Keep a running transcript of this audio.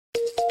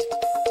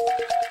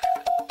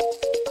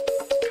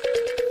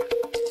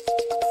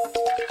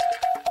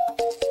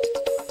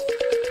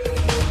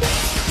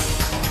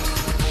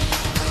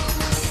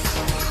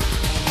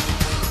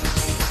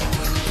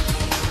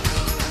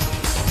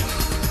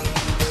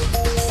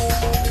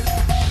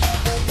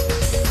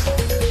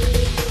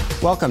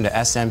Welcome to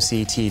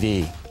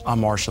SMCTV. I'm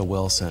Marshall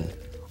Wilson.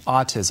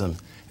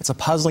 Autism. It's a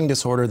puzzling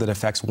disorder that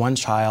affects one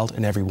child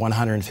in every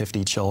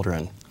 150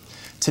 children.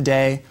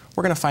 Today,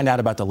 we're going to find out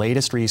about the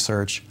latest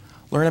research,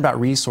 learn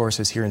about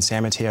resources here in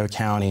San Mateo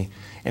County,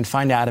 and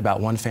find out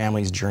about one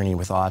family's journey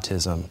with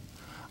autism.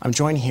 I'm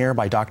joined here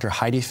by Dr.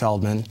 Heidi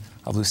Feldman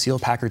of Lucille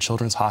Packard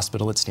Children's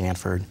Hospital at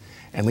Stanford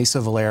and Lisa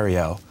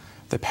Valerio,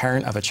 the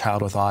parent of a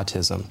child with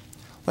autism.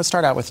 Let's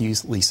start out with you,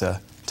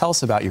 Lisa. Tell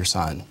us about your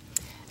son.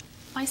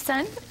 My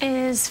son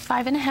is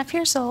 5.5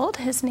 years old.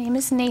 His name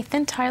is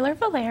Nathan Tyler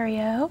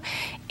Valerio,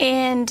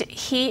 and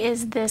he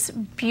is this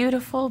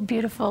beautiful,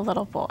 beautiful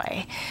little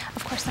boy.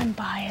 Of course, I'm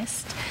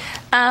biased.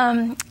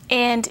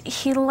 And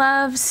he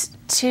loves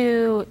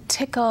to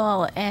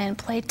tickle and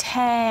play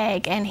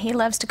tag, and he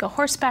loves to go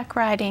horseback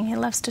riding. He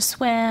loves to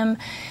swim.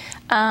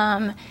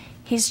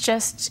 He's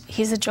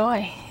a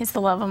joy. He's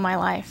the love of my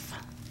life.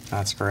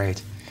 That's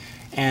great.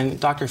 And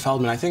Dr.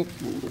 Feldman, I think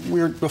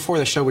before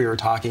the show we were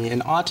talking,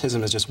 and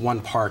autism is just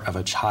one part of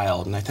a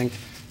child, and I think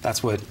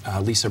that's what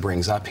Lisa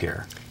brings up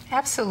here.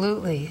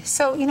 Absolutely.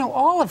 So, you know,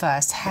 all of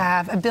us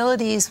have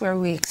abilities where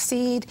we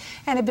exceed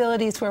and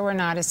abilities where we're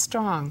not as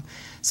strong.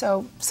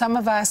 So some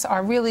of us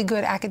are really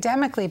good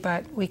academically,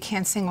 but we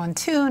can't sing on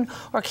tune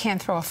or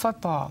can't throw a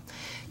football.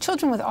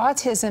 Children with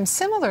autism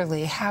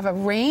similarly have a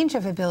range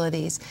of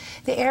abilities.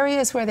 The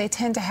areas where they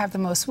tend to have the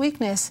most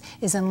weakness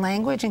is in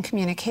language and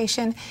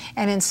communication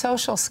and in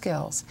social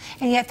skills.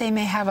 And yet they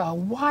may have a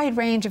wide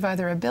range of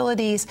other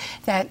abilities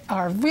that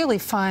are really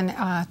fun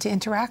to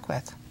interact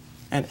with.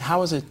 And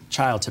how is a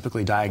child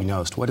typically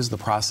diagnosed? What is the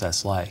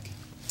process like?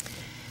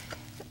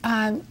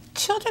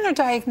 Children are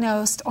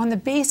diagnosed on the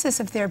basis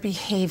of their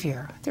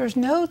behavior. There's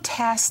no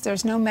test,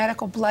 there's no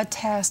medical blood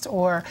test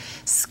or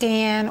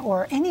scan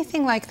or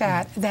anything like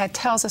that that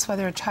tells us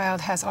whether a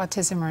child has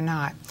autism or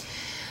not.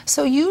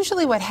 So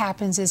usually what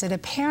happens is that a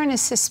parent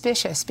is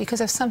suspicious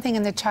because of something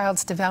in the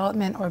child's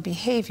development or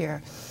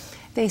behavior.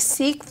 They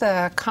seek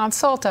the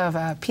consult of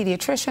a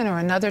pediatrician or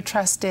another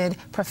trusted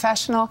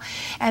professional,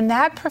 and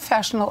that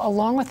professional,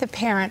 along with the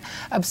parent,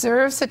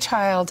 observes the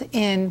child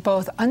in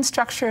both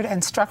unstructured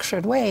and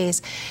structured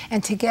ways,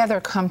 and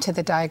together come to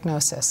the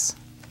diagnosis.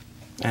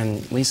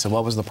 And Lisa,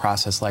 what was the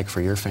process like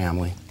for your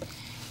family?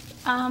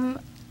 I'm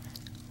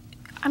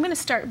going to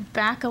start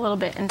back a little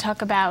bit and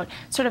talk about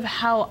sort of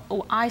how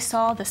I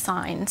saw the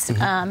signs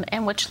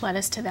and which led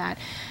us to that.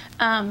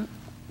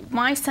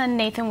 My son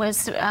Nathan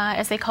was,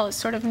 as they call it,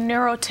 sort of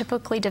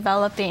neurotypically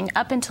developing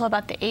up until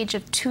about the age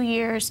of 2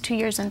 years, 2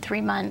 years and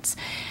 3 months.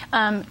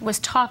 Was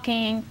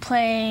talking,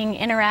 playing,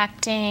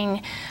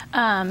 interacting,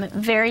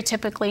 very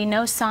typically,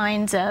 no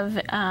signs of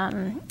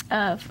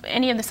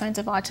any of the signs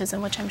of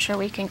autism, which I'm sure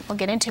we'll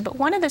get into. But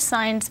one of the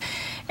signs,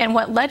 and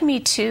what led me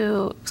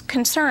to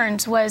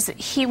concerns, was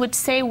he would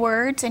say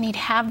words and he'd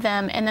have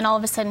them, and then all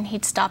of a sudden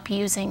he'd stop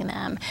using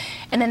them,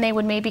 and then they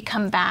would maybe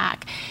come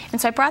back. And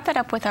so I brought that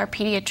up with our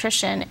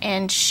pediatrician,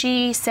 and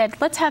she said,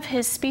 let's have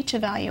his speech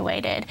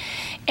evaluated.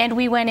 And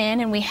we went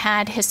in and we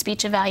had his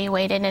speech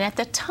evaluated, and at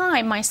the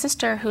time my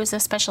sister, who's a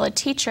special ed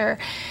teacher,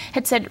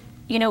 had said,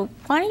 you know,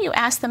 why don't you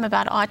ask them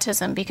about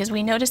autism, because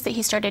we noticed that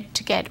he started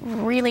to get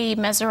really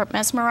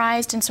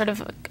mesmerized and sort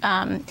of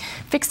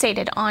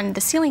fixated on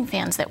the ceiling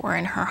fans that were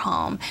in her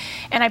home.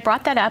 And I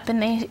brought that up,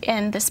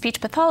 and the speech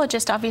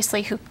pathologist,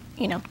 obviously, who,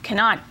 you know,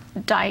 cannot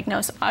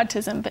diagnose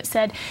autism, but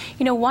said,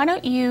 you know, why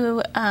don't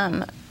you,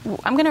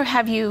 I'm going to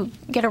have you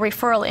get a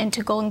referral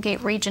into Golden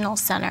Gate Regional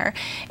Center,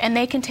 and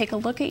they can take a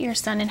look at your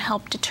son and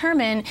help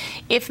determine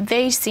if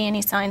they see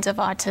any signs of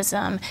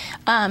autism.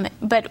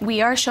 But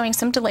we are showing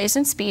some delays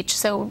in speech,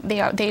 so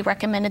they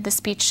recommended the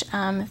speech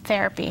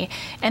therapy.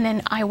 And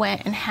then I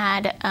went and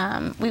had,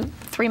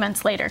 3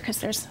 months later, because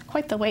there's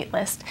quite the wait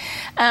list,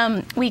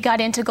 we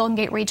got into Golden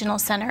Gate Regional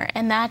Center,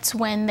 and that's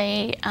when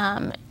they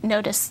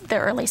noticed the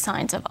early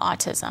signs of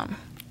autism.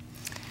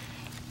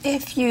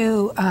 If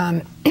you,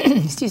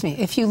 excuse me,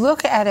 if you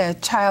look at a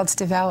child's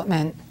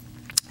development,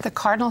 the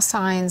cardinal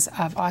signs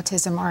of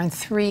autism are in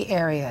 3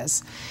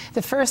 areas.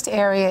 The first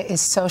area is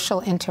social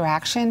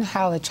interaction,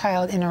 how the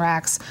child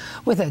interacts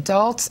with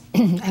adults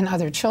and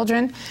other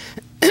children.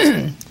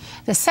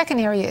 The second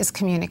area is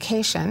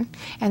communication,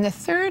 and the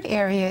third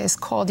area is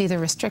called either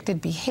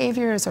restricted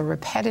behaviors or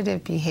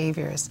repetitive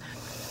behaviors.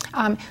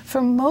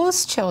 For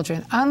most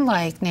children,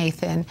 unlike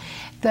Nathan,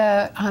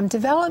 the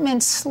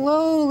development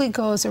slowly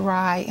goes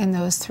awry in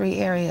those 3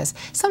 areas.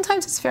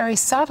 Sometimes it's very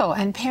subtle,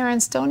 and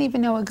parents don't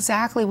even know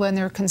exactly when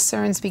their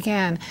concerns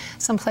began,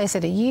 someplace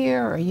at a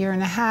year or a year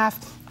and a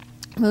half,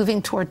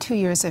 moving toward 2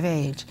 years of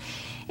age.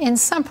 In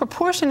some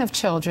proportion of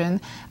children,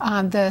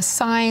 the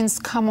signs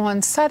come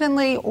on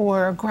suddenly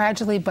or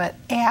gradually, but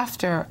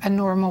after a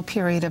normal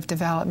period of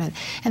development.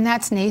 And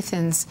that's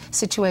Nathan's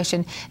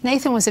situation.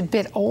 Nathan was a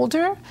bit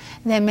older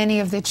than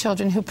many of the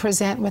children who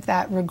present with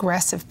that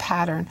regressive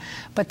pattern,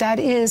 but that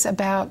is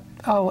about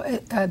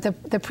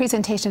the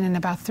presentation in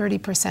about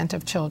 30%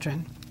 of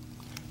children.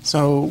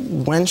 So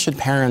when should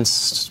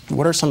parents,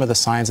 what are some of the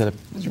signs that,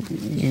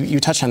 you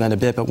touched on that a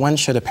bit, but when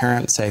should a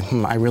parent say,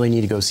 I really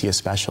need to go see a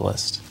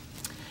specialist?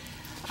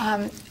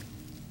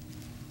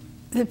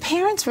 The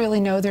parents really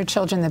know their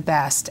children the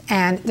best,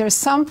 and there's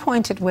some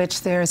point at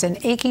which there's an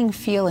aching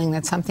feeling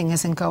that something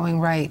isn't going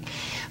right.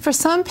 For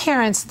some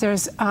parents,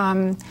 there's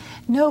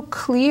no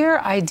clear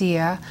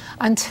idea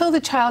until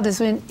the child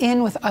is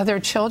in with other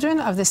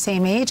children of the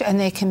same age and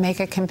they can make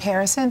a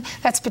comparison.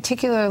 That's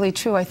particularly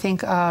true, I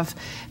think, of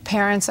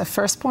parents of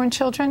firstborn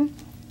children.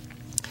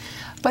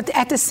 But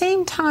at the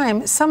same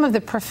time, some of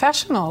the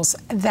professionals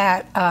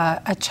that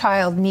a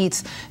child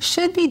meets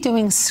should be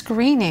doing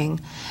screening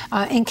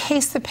in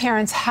case the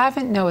parents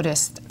haven't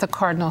noticed the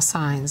cardinal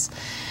signs.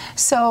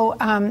 So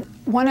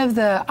one of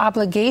the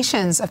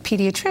obligations of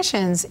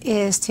pediatricians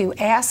is to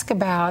ask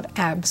about,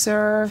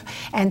 observe,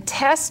 and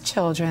test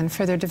children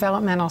for their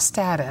developmental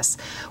status.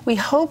 We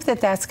hope that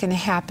that's going to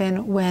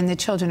happen when the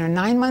children are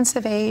 9 months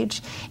of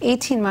age,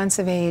 18 months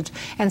of age,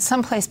 and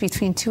someplace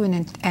between 2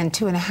 and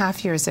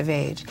 2.5 years of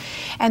age.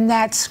 And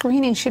that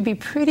screening should be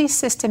pretty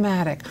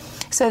systematic,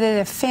 so that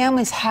if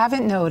families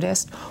haven't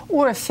noticed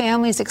or if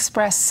families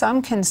express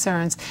some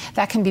concerns,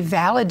 that can be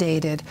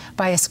validated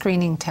by a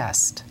screening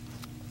test.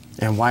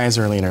 And why is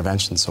early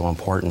intervention so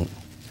important?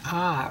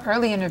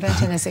 Early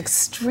intervention is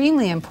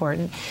extremely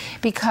important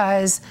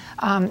because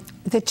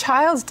the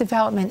child's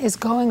development is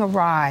going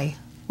awry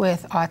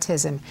with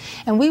autism.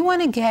 And we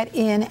want to get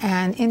in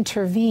and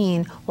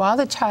intervene while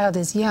the child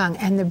is young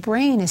and the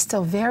brain is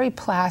still very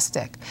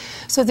plastic.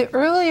 So the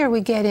earlier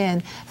we get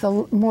in,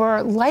 the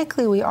more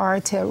likely we are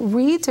to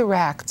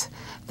redirect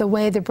the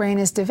way the brain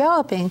is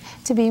developing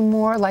to be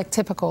more like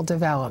typical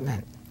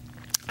development.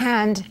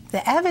 And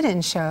the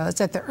evidence shows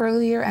that the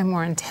earlier and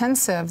more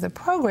intensive the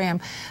program,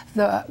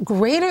 the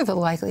greater the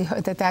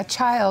likelihood that that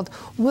child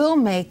will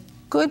make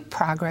good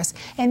progress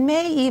and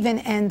may even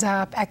end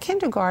up at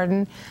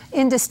kindergarten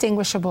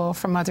indistinguishable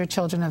from other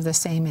children of the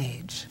same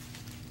age.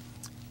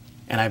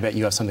 And I bet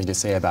you have something to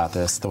say about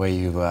this, the way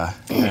you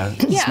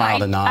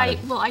smiled and nodded.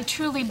 Well, I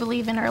truly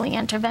believe in early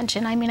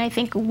intervention. I mean, I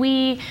think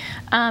we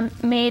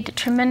made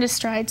tremendous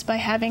strides by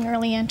having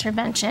early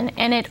intervention,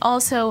 and it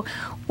also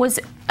was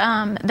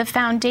the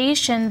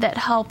foundation that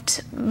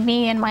helped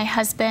me and my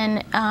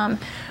husband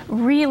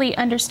really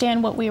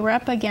understand what we were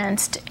up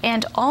against,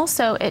 and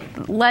also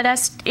it led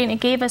us and it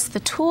gave us the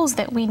tools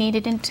that we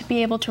needed to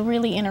be able to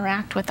really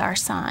interact with our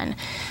son.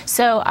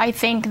 So I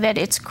think that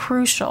it's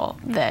crucial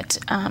that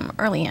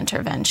early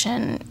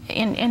intervention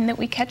and that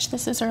we catch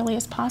this as early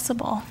as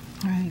possible.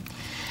 Right.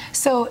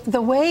 So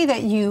the way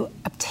that you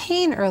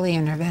obtain early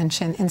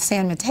intervention in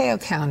San Mateo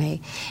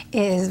County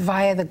is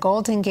via the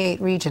Golden Gate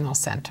Regional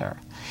Center.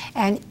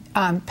 And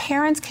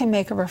parents can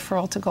make a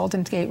referral to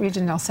Golden Gate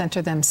Regional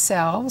Center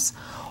themselves,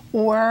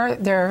 or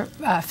their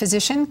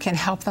physician can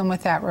help them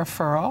with that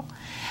referral.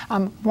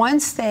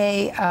 Once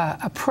they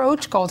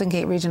approach Golden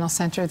Gate Regional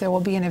Center, there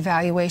will be an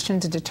evaluation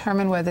to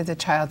determine whether the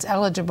child's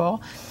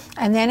eligible.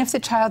 And then if the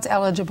child's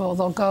eligible,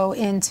 they'll go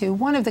into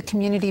one of the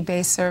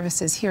community-based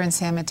services here in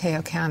San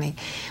Mateo County.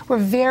 We're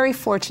very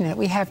fortunate.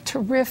 We have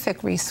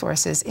terrific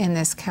resources in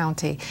this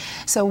county.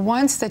 So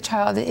once the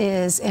child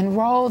is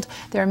enrolled,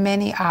 there are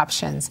many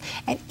options.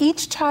 And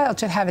each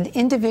child should have an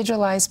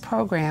individualized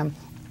program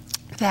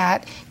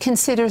that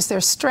considers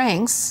their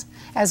strengths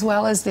as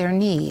well as their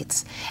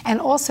needs,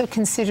 and also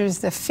considers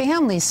the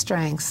family's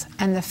strengths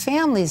and the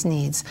family's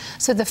needs.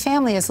 So the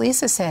family, as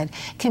Lisa said,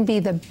 can be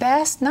the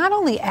best, not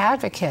only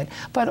advocate,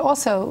 but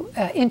also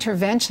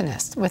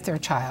interventionist with their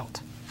child.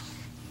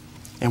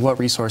 And what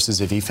resources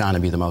have you found to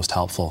be the most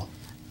helpful?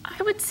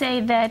 I would say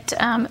that,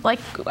 like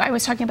I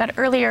was talking about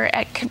earlier,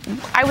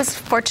 I was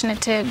fortunate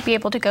to be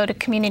able to go to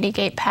Community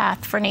Gate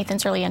Path for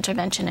Nathan's early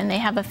intervention, and they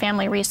have a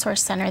family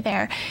resource center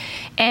there.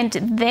 And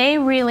they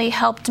really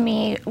helped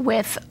me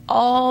with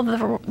all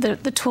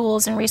the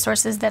tools and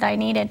resources that I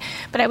needed.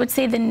 But I would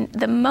say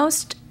the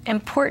most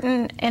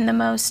important and the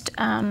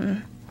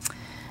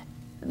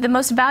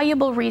most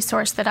valuable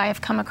resource that I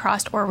have come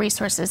across, or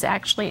resources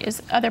actually,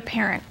 is other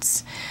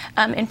parents.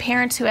 And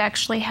parents who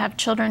actually have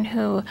children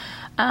who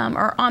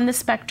are on the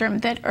spectrum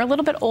that are a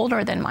little bit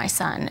older than my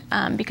son,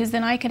 because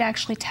then I could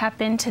actually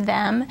tap into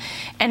them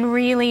and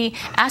really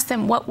ask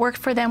them what worked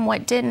for them,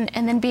 what didn't,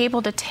 and then be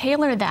able to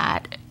tailor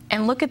that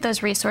and look at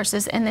those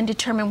resources and then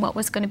determine what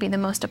was going to be the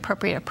most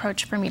appropriate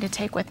approach for me to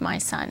take with my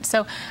son.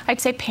 So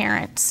I'd say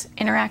parents,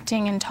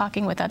 interacting and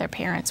talking with other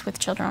parents with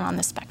children on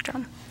the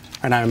spectrum.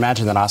 And I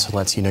imagine that also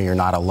lets you know you're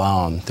not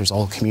alone. There's a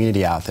whole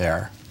community out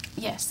there.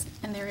 Yes,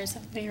 and there is a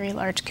very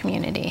large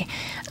community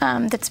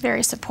that's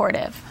very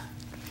supportive.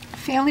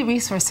 Family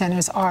resource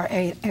centers are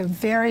a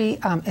very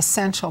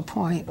essential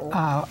point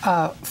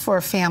for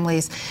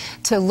families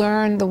to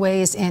learn the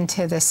ways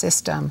into the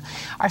system.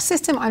 Our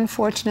system,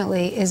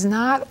 unfortunately, is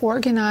not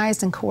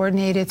organized and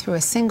coordinated through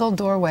a single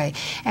doorway,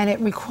 and it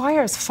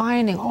requires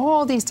finding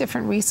all these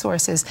different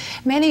resources,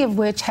 many of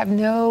which have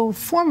no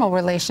formal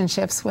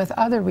relationships with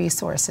other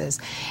resources.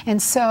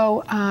 And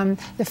so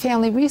the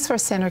Family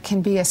Resource Center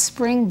can be a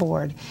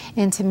springboard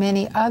into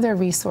many other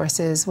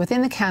resources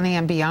within the county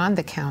and beyond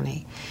the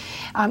county.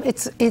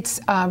 It's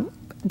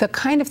the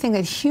kind of thing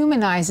that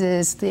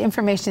humanizes the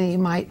information that you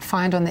might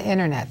find on the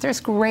internet.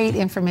 There's great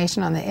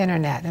information on the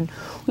internet, and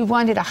we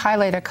wanted to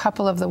highlight a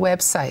couple of the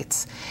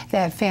websites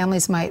that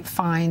families might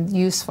find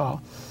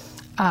useful.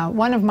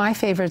 One of my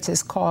favorites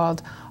is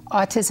called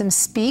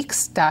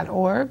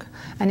autismspeaks.org,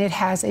 and it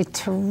has a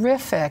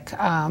terrific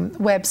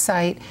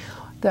website.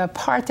 The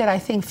part that I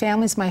think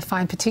families might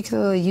find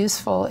particularly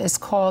useful is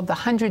called the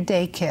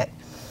 100-Day Kit.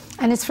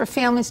 And it's for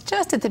families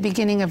just at the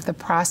beginning of the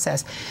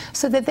process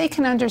so that they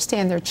can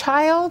understand their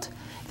child,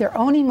 their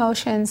own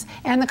emotions,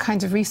 and the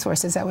kinds of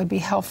resources that would be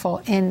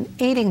helpful in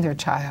aiding their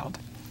child.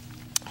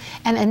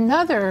 And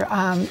another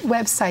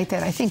website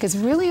that I think is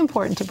really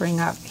important to bring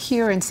up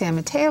here in San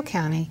Mateo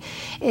County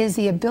is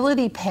the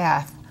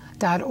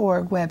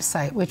AbilityPath.org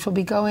website, which will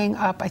be going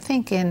up, I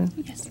think, in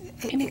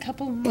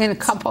a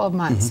couple of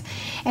months.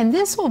 And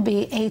this will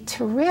be a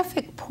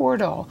terrific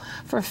portal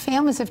for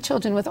families of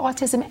children with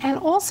autism and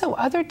also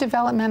other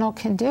developmental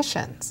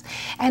conditions.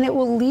 And it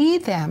will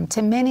lead them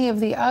to many of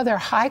the other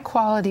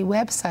high-quality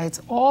websites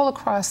all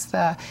across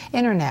the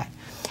internet.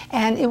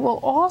 And it will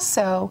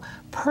also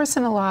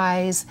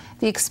personalize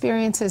the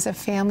experiences of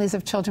families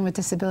of children with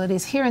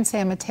disabilities here in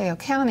San Mateo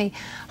County,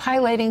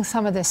 highlighting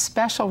some of the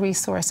special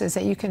resources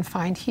that you can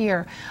find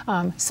here,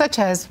 such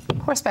as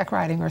horseback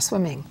riding or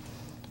swimming.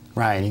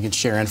 Right, and you can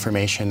share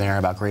information there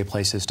about great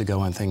places to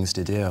go and things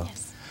to do.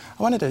 Yes.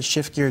 I wanted to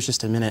shift gears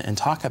just a minute and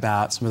talk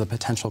about some of the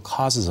potential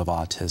causes of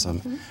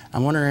autism.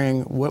 I'm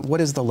wondering,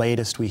 what is the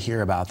latest we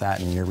hear about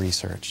that in your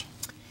research?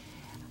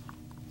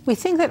 We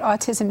think that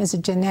autism is a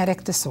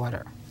genetic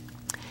disorder.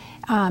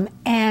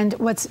 And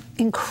what's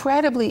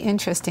incredibly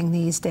interesting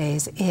these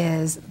days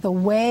is the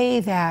way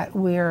that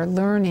we're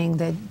learning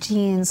that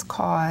genes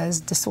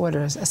cause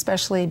disorders,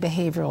 especially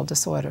behavioral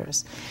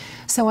disorders.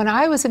 So when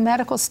I was a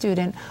medical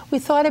student, we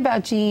thought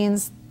about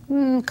genes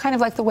kind of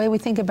like the way we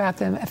think about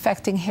them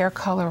affecting hair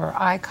color or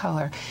eye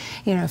color.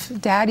 You know,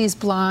 if daddy's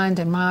blonde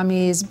and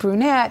mommy's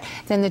brunette,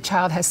 then the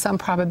child has some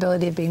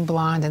probability of being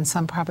blonde and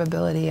some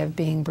probability of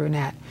being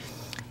brunette.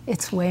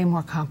 It's way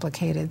more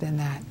complicated than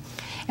that.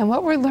 And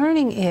what we're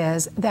learning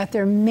is that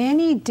there are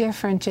many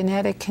different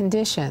genetic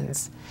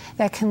conditions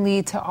that can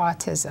lead to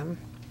autism,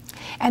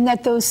 and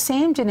that those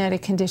same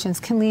genetic conditions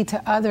can lead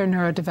to other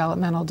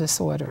neurodevelopmental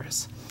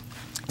disorders.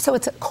 So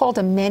it's called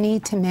a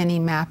many-to-many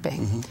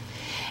mapping.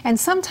 And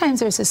sometimes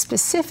there's a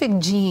specific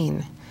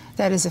gene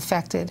that is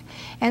affected,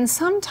 and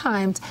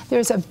sometimes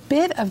there's a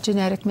bit of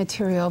genetic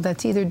material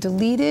that's either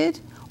deleted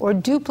or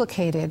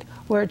duplicated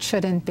where it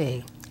shouldn't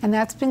be. And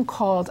that's been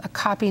called a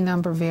copy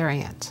number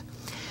variant.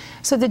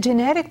 So the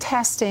genetic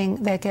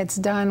testing that gets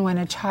done when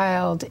a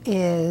child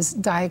is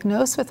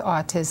diagnosed with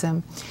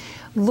autism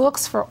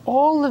looks for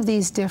all of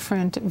these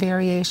different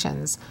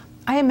variations.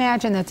 I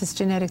imagine that this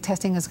genetic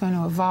testing is going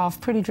to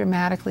evolve pretty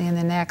dramatically in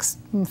the next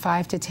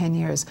 5 to 10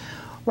 years.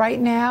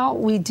 Right now,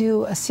 we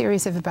do a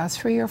series of about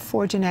 3 or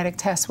 4 genetic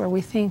tests where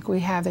we think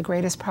we have the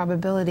greatest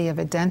probability of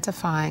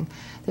identifying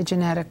the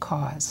genetic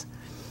cause.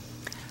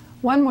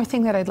 One more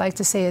thing that I'd like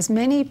to say is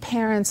many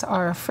parents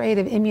are afraid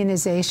of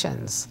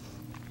immunizations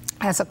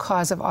as a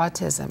cause of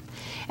autism.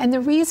 And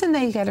the reason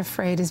they get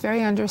afraid is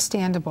very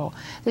understandable.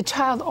 The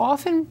child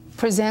often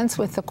presents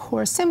with the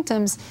core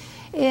symptoms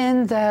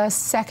in the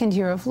 2nd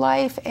year of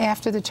life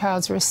after the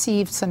child's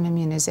received some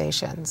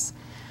immunizations.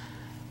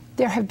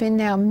 There have been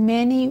now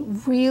many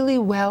really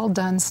well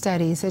done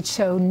studies that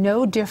show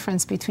no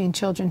difference between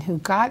children who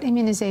got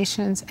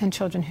immunizations and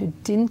children who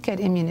didn't get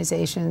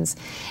immunizations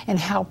and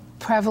how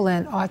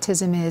prevalent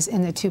autism is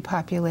in the two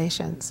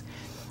populations.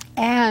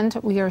 And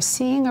we are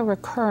seeing a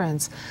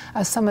recurrence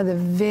of some of the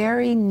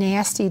very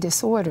nasty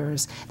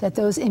disorders that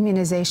those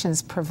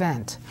immunizations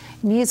prevent.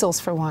 Measles,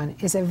 for one,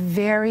 is a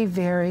very,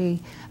 very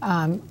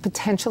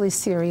potentially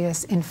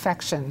serious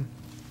infection.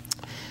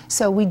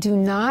 So we do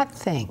not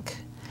think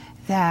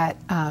that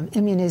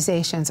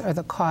immunizations are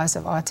the cause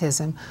of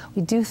autism.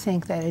 We do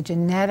think that a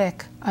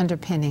genetic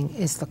underpinning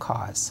is the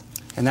cause.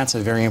 And that's a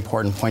very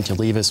important point to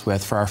leave us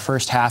with for our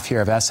first half here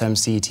of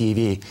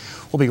SMCTV.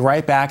 We'll be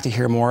right back to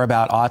hear more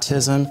about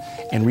autism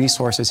and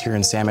resources here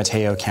in San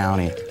Mateo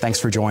County. Thanks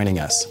for joining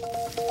us.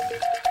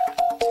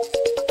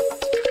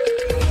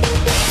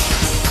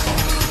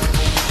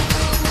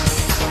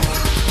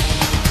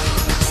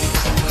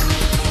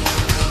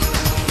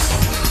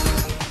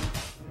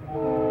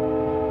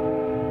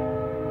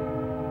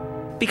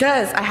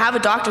 Because I have a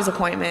doctor's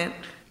appointment.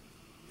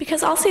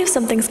 Because I'll see if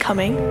something's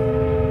coming.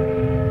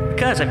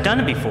 Because I've done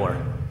it before.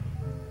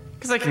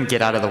 Because I can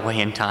get out of the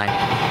way in time.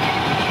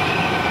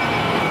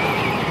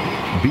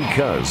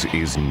 Because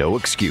is no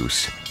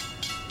excuse.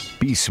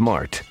 Be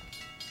smart.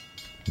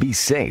 Be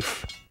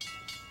safe.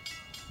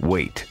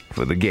 Wait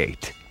for the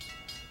gate.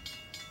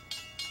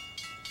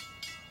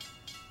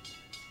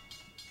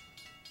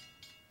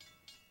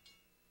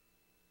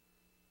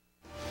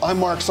 I'm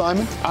Mark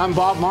Simon. I'm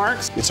Bob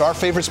Marks. It's our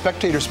favorite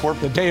spectator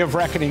sport. The day of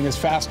reckoning is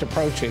fast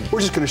approaching.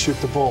 We're just going to shoot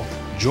the bull.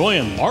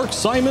 Join Mark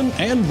Simon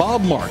and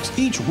Bob Marks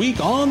each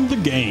week on The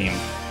Game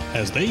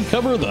as they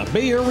cover the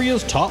Bay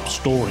Area's top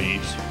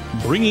stories,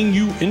 bringing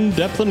you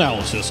in-depth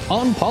analysis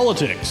on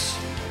politics,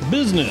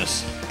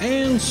 business,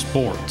 and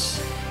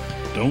sports.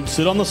 Don't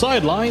sit on the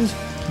sidelines,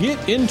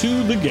 get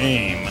into the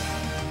game.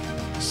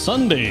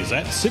 Sundays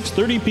at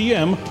 6:30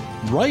 p.m.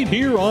 right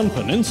here on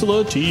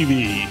Peninsula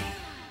TV.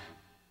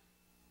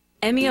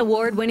 Emmy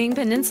Award-winning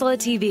Peninsula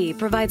TV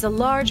provides a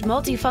large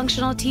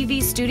multifunctional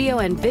TV studio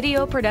and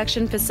video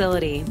production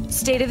facility,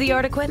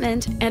 state-of-the-art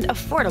equipment, and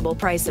affordable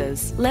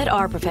prices. Let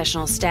our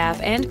professional staff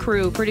and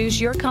crew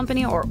produce your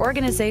company or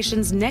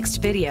organization's next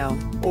video,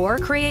 or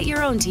create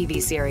your own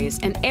TV series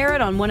and air it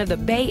on one of the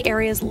Bay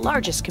Area's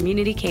largest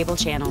community cable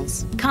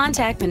channels.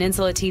 Contact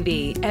Peninsula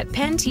TV at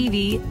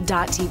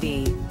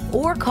pentv.tv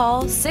or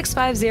call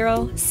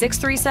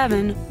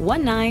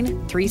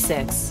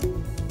 650-637-1936.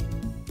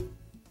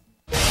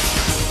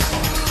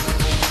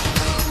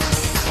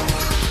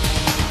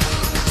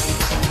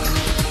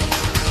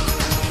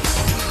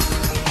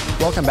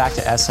 Welcome back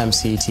to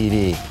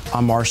SMCTV.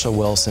 I'm Marshall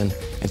Wilson,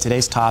 and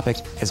today's topic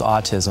is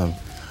autism.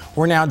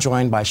 We're now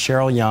joined by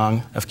Cheryl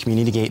Young of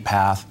Community Gate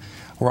Path.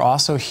 We're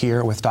also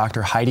here with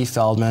Dr. Heidi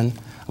Feldman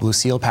of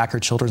Lucille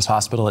Packard Children's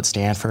Hospital at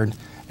Stanford,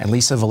 and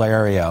Lisa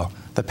Valerio,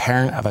 the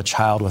parent of a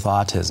child with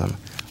autism.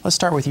 Let's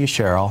start with you,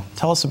 Cheryl.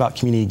 Tell us about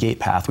Community Gate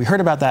Path. We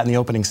heard about that in the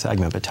opening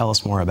segment, but tell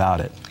us more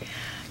about it.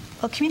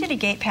 Well, Community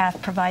Gate Path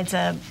provides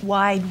a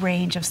wide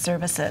range of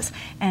services.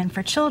 And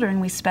for children,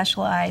 we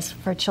specialize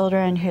for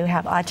children who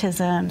have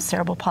autism,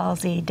 cerebral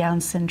palsy, Down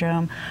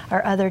syndrome,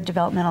 or other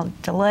developmental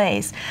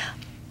delays.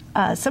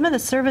 Some of the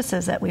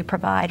services that we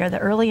provide are the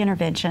early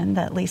intervention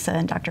that Lisa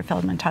and Dr.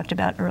 Feldman talked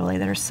about earlier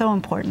that are so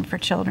important for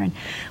children.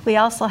 We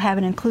also have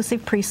an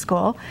inclusive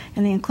preschool,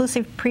 and the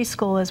inclusive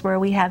preschool is where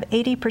we have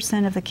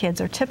 80% of the kids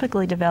are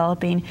typically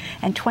developing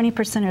and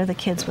 20% of the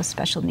kids with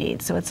special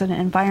needs. So it's an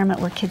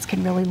environment where kids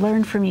can really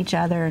learn from each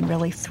other and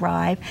really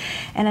thrive.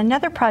 And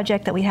another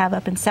project that we have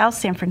up in South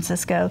San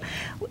Francisco,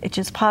 which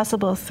is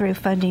possible through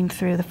funding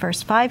through the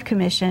First Five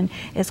Commission,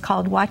 is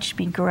called Watch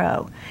Me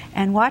Grow.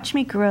 And Watch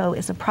Me Grow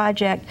is a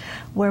project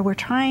where we're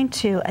trying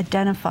to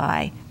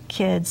identify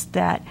kids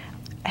that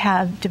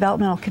have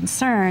developmental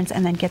concerns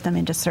and then get them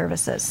into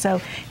services.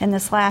 So in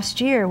this last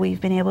year,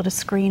 we've been able to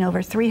screen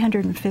over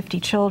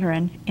 350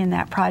 children in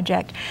that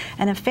project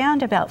and have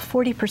found about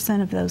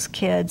 40% of those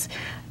kids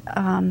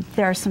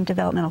there are some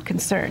developmental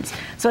concerns.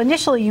 So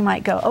initially you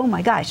might go, oh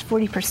my gosh,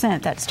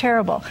 40%, that's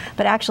terrible.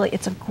 But actually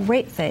it's a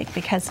great thing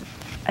because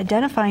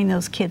identifying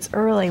those kids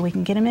early, we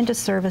can get them into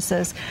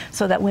services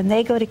so that when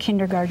they go to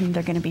kindergarten,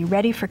 they're going to be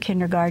ready for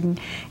kindergarten,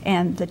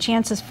 and the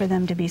chances for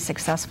them to be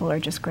successful are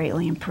just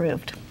greatly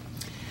improved.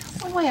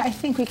 One way I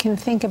think we can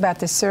think about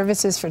the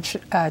services for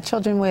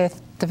children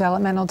with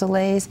developmental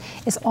delays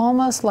is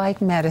almost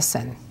like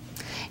medicine.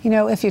 You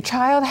know, if your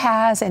child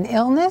has an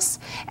illness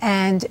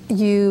and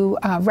you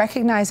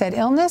recognize that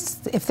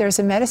illness, if there's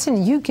a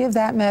medicine, you give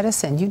that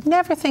medicine. You'd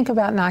never think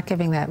about not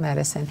giving that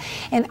medicine.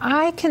 And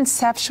I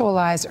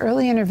conceptualize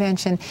early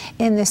intervention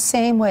in the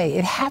same way.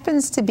 It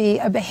happens to be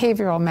a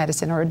behavioral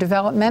medicine or a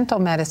developmental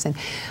medicine,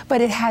 but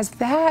it has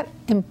that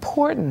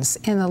importance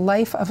in the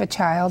life of a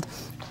child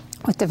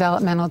with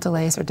developmental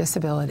delays or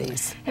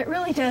disabilities. It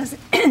really does.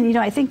 You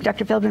know, I think,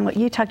 Dr. Feldman, what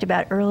you talked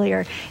about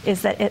earlier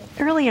is that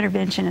early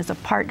intervention is a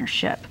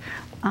partnership,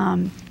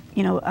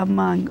 you know,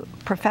 among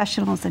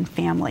professionals and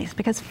families,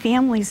 because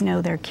families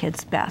know their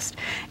kids best.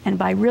 And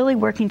by really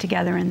working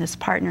together in this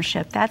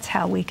partnership, that's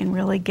how we can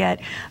really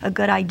get a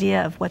good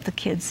idea of what the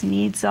kids'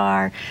 needs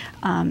are,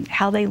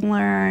 how they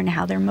learn,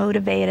 how they're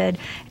motivated,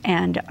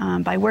 and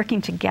by working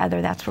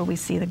together, that's where we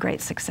see the great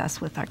success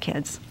with our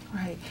kids.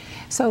 Right.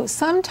 So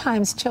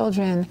sometimes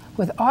children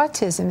with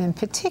autism in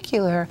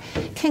particular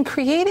can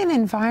create an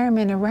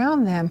environment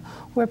around them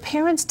where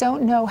parents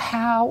don't know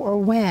how or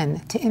when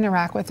to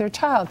interact with their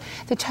child.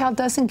 The child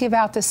doesn't give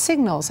out the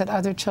signals that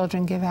other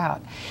children give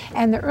out.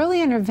 And the early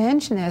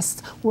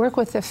interventionists work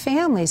with the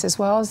families as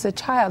well as the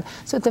child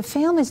so that the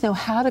families know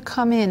how to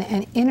come in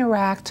and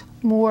interact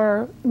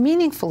more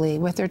meaningfully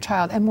with their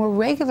child and more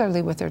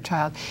regularly with their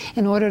child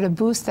in order to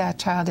boost that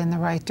child in the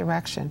right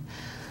direction.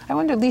 I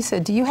wonder, Lisa,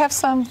 do you have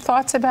some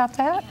thoughts about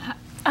that?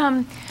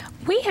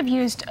 We have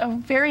used a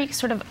very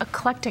sort of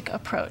eclectic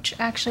approach,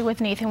 actually,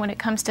 with Nathan when it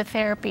comes to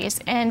therapies.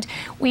 And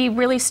we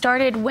really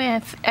started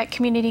with, at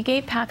Community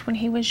Gate Path when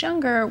he was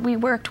younger, we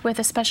worked with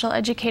a special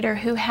educator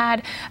who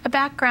had a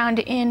background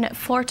in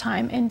floor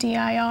time and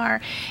DIR.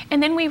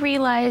 And then we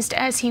realized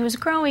as he was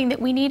growing that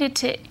we needed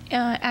to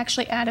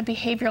actually add a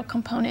behavioral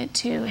component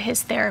to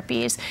his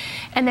therapies.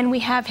 And then we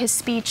have his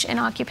speech and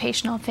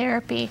occupational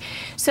therapy.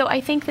 So I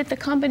think that the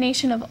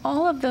combination of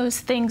all of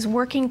those things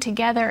working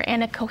together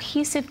and a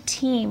cohesive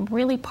team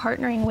really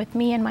partnering with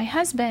me and my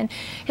husband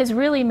has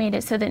really made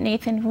it so that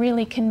Nathan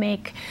really can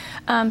make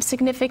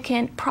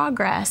significant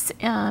progress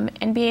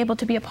and be able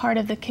to be a part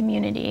of the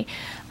community.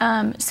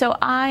 So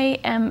I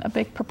am a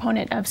big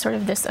proponent of sort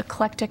of this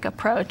eclectic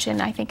approach,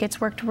 and I think it's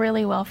worked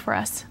really well for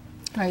us.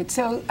 Right.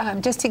 So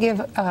just to give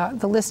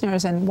the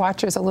listeners and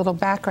watchers a little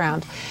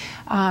background,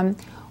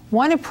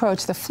 one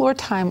approach, the floor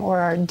time or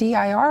our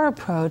DIR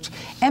approach,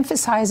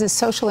 emphasizes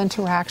social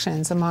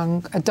interactions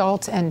among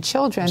adults and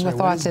children with autism.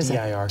 What does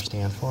DIR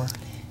stand for?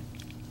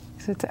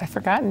 I've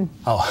forgotten.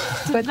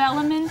 Oh.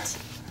 Development.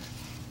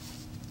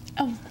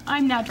 Oh,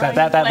 I'm now drawing.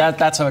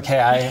 That's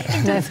okay.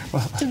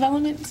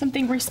 Development,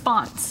 something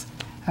response.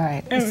 All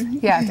right.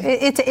 Yeah,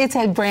 it's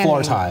a brand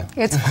floor name. time.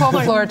 It's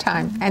called floor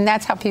time, and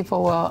that's how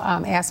people will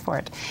ask for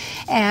it.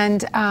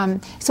 And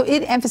so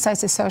it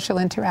emphasizes social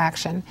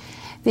interaction.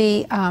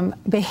 The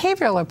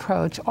behavioral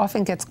approach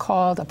often gets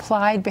called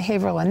applied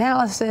behavioral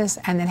analysis,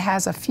 and it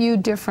has a few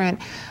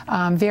different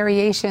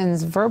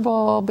variations: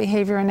 verbal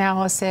behavior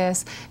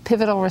analysis,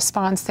 pivotal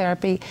response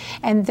therapy,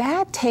 and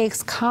that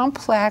takes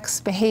complex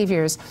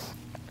behaviors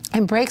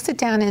and breaks it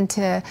down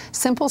into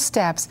simple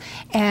steps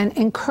and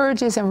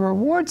encourages and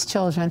rewards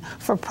children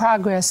for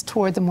progress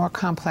toward the more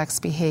complex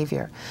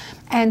behavior.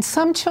 And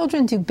some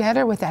children do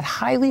better with that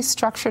highly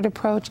structured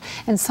approach,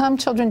 and some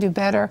children do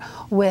better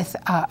with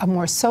a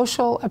more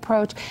social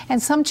approach,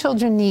 and some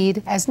children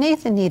need, as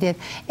Nathan needed,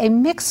 a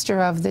mixture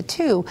of the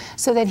two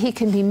so that he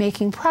can be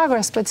making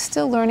progress but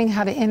still learning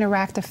how to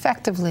interact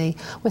effectively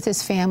with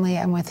his family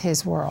and with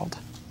his world.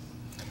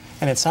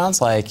 And it sounds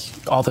like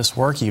all this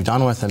work you've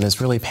done with him has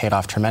really paid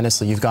off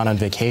tremendously. You've gone on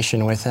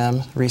vacation with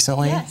him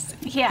recently? Yes.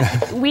 Yeah.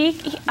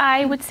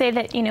 I would say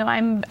that, you know,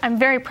 I'm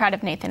very proud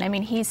of Nathan. I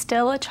mean, he's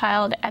still a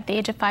child at the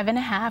age of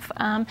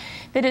 5.5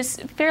 that is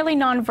fairly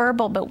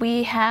nonverbal, but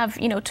we have,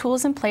 you know,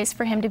 tools in place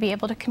for him to be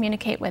able to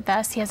communicate with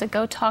us. He has a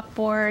Go Talk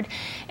board,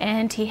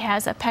 and he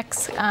has a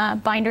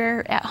PEX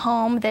binder at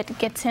home that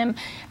gets him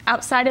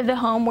outside of the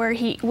home, where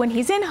when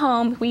he's in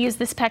home, we use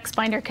this PEX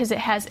binder because it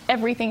has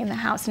everything in the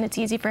house and it's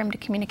easy for him to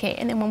communicate.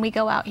 And then when we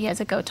go out, he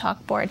has a Go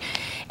Talk board.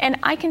 And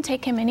I can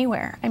take him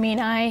anywhere. I mean,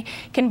 I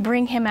can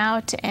bring him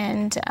out,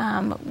 and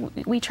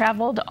we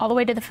traveled all the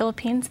way to the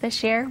Philippines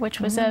this year, which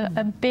was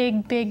a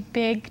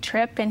big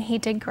trip, and he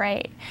did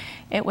great.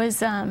 It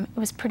was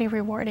pretty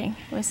rewarding.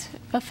 It was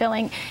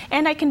fulfilling.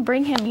 And I can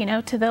bring him, you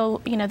know, to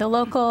the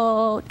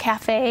local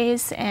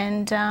cafes,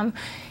 and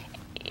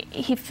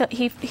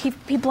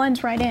he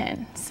blends right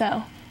in.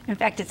 So. In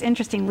fact, it's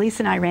interesting,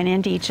 Lisa and I ran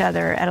into each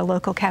other at a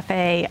local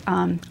cafe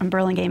on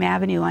Burlingame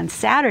Avenue on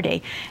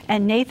Saturday,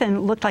 and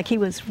Nathan looked like he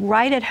was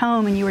right at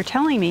home, and you were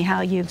telling me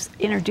how you've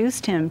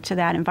introduced him to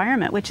that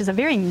environment, which is a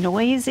very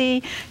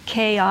noisy,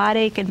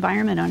 chaotic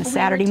environment on a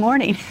Saturday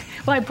morning.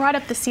 Well, I brought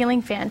up the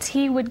ceiling fans.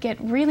 He would get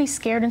really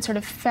scared and sort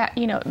of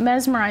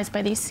mesmerized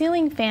by these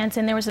ceiling fans,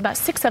 and there was about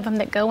 6 of them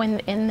that go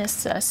in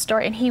this store,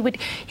 and he would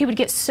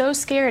get so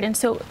scared. And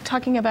so,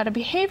 talking about a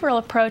behavioral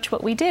approach,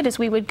 what we did is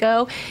we would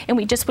go, and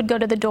we just would go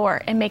to the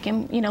door and make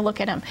him, you know, look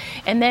at him.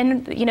 And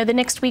then, you know, the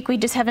next week we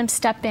just have him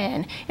step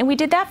in, and we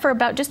did that for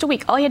about just a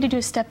week. All he had to do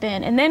is step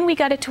in, and then we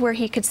got it to where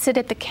he could sit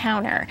at the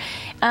counter,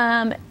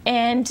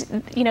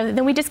 and you know,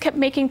 then we just kept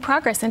making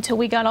progress until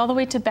we got all the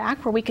way to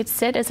back where we could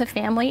sit as a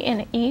family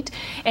and eat.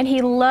 And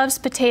he loves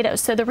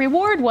potatoes. So the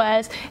reward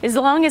was, as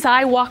long as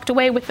I walked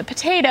away with the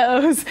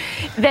potatoes,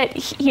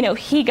 that you know,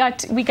 we got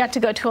to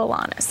go to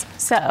Alana's.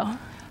 So.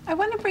 I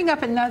want to bring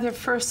up another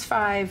First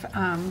Five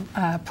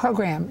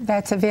program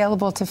that's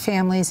available to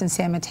families in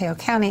San Mateo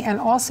County and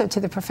also to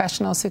the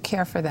professionals who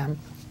care for them.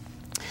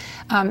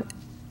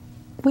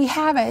 We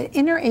have an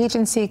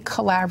interagency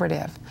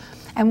collaborative.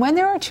 And when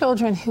there are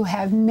children who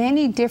have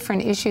many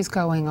different issues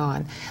going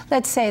on,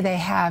 let's say they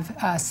have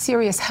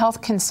serious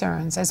health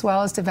concerns as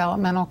well as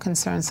developmental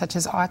concerns such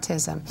as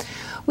autism,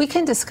 we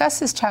can discuss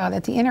this child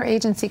at the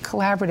Interagency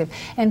Collaborative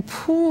and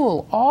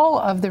pool all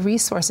of the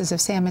resources of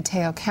San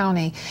Mateo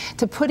County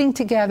to putting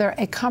together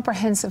a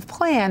comprehensive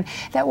plan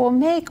that will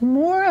make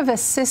more of a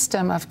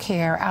system of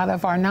care out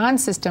of our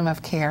non-system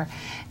of care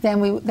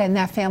than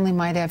that family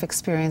might have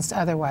experienced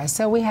otherwise.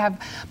 So we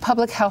have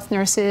public health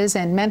nurses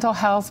and mental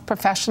health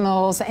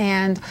professionals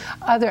and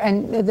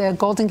the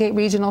Golden Gate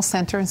Regional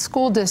Center and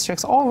school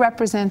districts all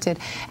represented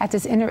at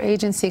this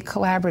interagency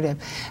collaborative.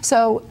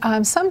 So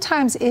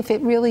sometimes if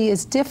it really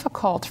is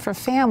difficult for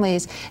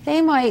families,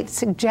 they might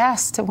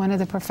suggest to one of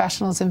the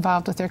professionals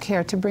involved with their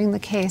care to bring the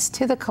case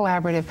to the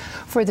collaborative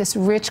for this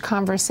rich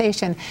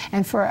conversation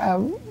and for a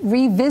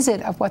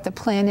revisit of what the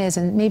plan is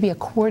and maybe a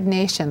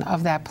coordination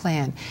of that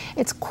plan.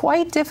 It's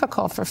quite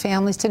difficult for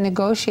families to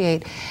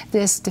negotiate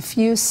this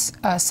diffuse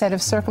set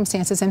of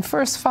circumstances, and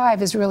First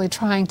Five is really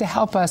trying to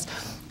help us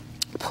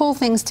pull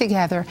things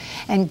together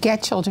and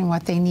get children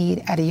what they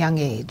need at a young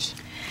age.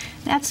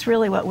 That's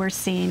really what we're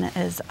seeing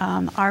as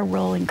our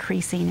role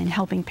increasing in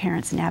helping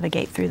parents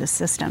navigate through the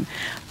system.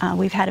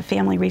 We've had a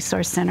family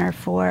resource center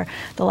for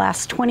the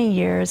last 20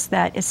 years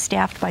that is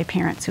staffed by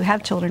parents who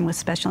have children with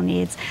special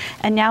needs,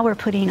 and now we're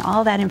putting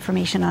all that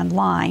information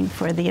online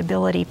for the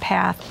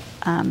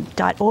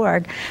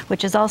AbilityPath.org,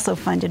 which is also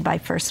funded by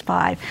First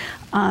Five.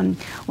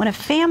 When a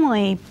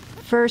family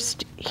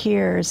first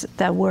hears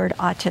the word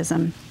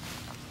autism,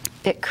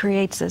 it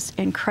creates this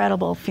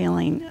incredible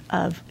feeling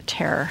of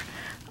terror.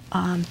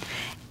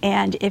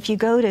 And if you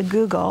go to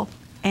Google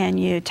and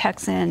you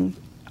text in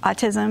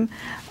autism,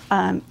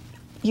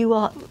 you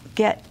will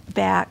get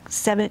back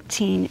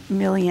 17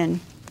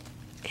 million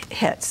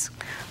hits.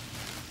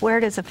 where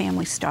does a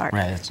family start?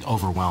 Right, it's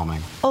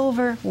overwhelming.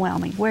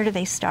 Overwhelming. Where do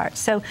they start?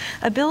 So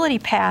Ability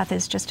Path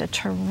is just a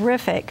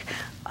terrific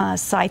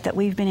site that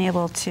we've been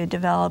able to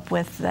develop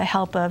with the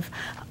help of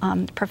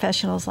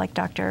professionals like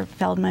Dr.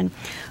 Feldman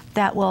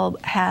that will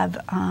have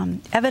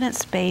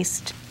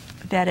evidence-based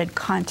vetted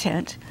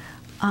content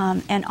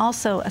and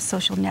also a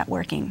social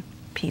networking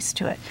piece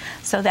to it,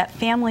 so that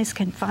families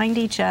can find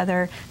each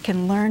other,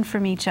 can learn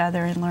from each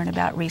other, and learn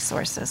about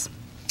resources.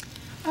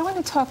 I want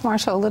to talk,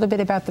 Marshall, a little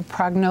bit about the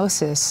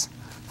prognosis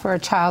for a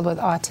child with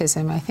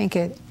autism. I think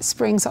it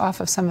springs off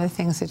of some of the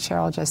things that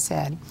Cheryl just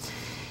said.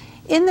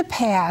 In the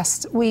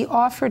past, we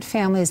offered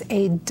families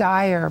a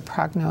dire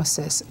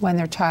prognosis when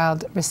their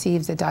child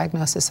received the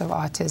diagnosis of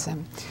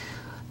autism.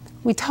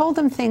 We told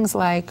them things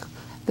like,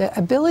 the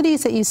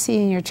abilities that you see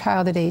in your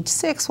child at age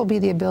 6 will be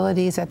the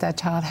abilities that that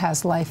child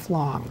has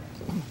lifelong.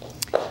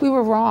 We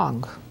were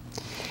wrong.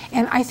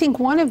 And I think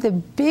one of the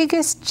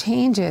biggest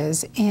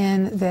changes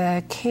in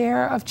the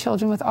care of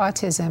children with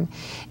autism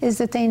is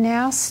that they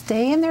now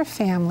stay in their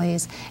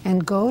families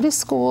and go to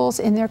schools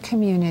in their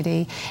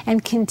community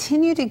and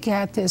continue to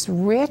get this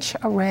rich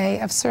array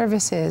of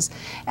services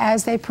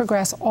as they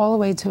progress all the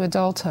way to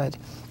adulthood.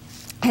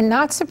 And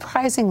not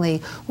surprisingly,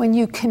 when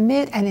you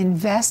commit and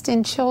invest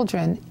in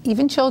children,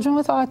 even children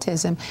with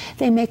autism,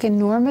 they make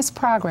enormous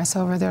progress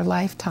over their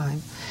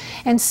lifetime.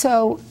 And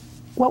so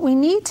what we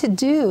need to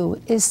do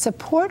is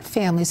support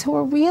families who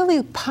are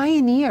really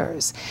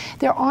pioneers.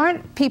 There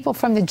aren't people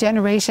from the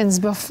generations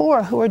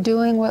before who are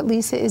doing what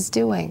Lisa is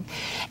doing.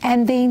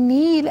 And they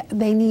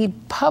need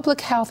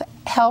public health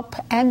help,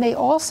 and they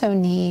also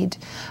need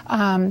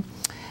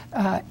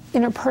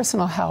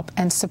interpersonal help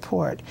and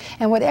support.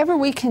 And whatever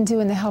we can do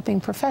in the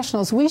helping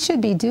professionals, we should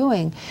be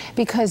doing,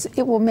 because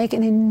it will make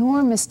an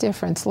enormous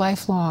difference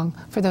lifelong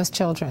for those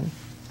children.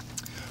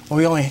 Well,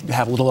 we only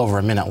have a little over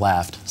a minute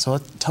left, so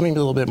tell me a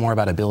little bit more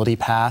about Ability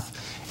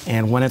Path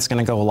and when it's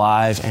going to go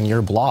live and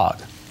your blog.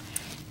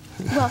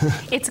 Well,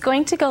 it's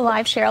going to go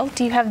live, Cheryl.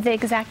 Do you have the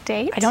exact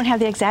date? I don't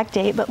have the exact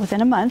date, but within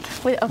a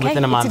month. Okay,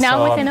 within a month, it's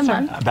now so within a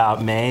month.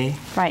 About May?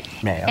 Right.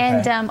 May, okay.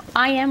 And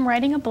I am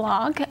writing a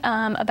blog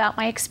about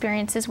my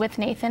experiences with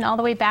Nathan, all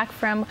the way back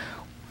from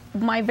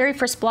my very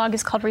first blog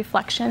is called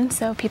Reflection,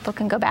 so people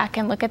can go back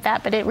and look at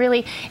that. But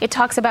it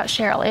talks about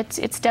Cheryl.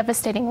 It's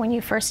devastating when you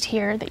first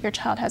hear that your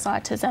child has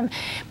autism,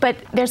 but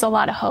there's a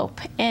lot of hope.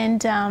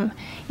 And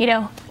you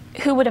know,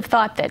 who would have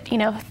thought that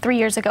 3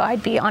 years ago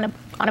I'd be on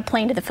a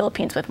plane to the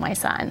Philippines with my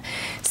son?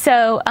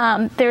 So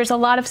there's a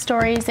lot of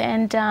stories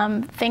and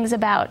things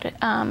about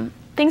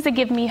things that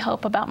give me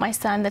hope about my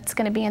son that's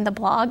going to be in the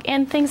blog,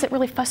 and things that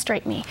really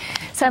frustrate me.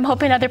 So I'm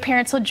hoping other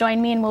parents will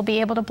join me and we'll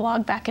be able to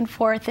blog back and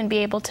forth and be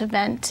able to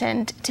vent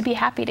and to be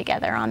happy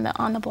together on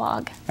the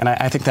blog. And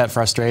I think that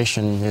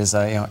frustration is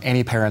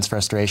any parent's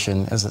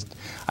frustration.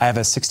 I have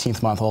a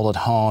 16-month-old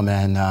at home,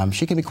 and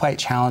she can be quite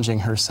challenging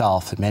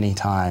herself many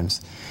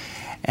times.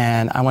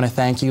 And I want to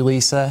thank you,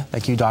 Lisa,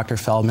 thank you, Dr.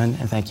 Feldman,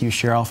 and thank you,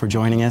 Cheryl, for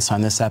joining us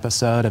on this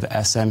episode of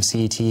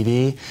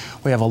SMCTV.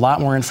 We have a lot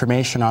more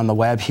information on the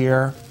web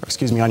here,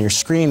 on your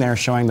screen there,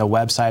 showing the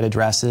website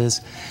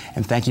addresses.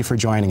 And thank you for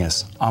joining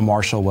us. I'm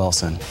Marshall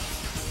Wilson.